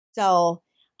So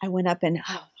I went up and,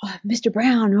 Mr.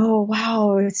 Brown, oh,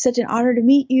 wow, it's such an honor to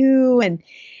meet you. And,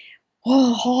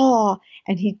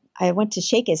 and I went to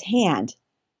shake his hand,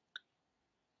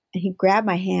 and he grabbed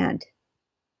my hand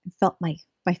and felt my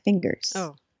fingers.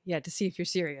 Oh, yeah, to see if you're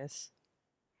serious.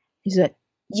 He said,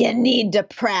 you need to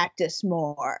practice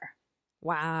more.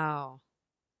 Wow.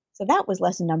 So that was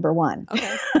lesson number 1.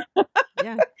 Okay.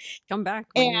 Yeah. Come back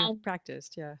when you've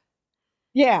practiced. Yeah.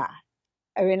 Yeah.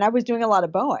 I mean, I was doing a lot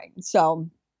of bowing,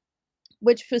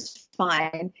 which was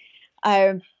fine.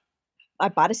 I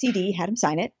bought a CD, had him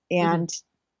sign it, and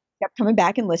kept coming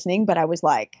back and listening. But I was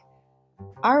like,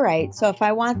 all right, so if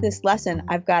I want this lesson,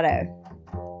 I've got to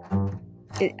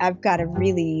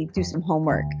really do some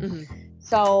homework.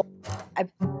 So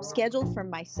I've scheduled for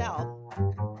myself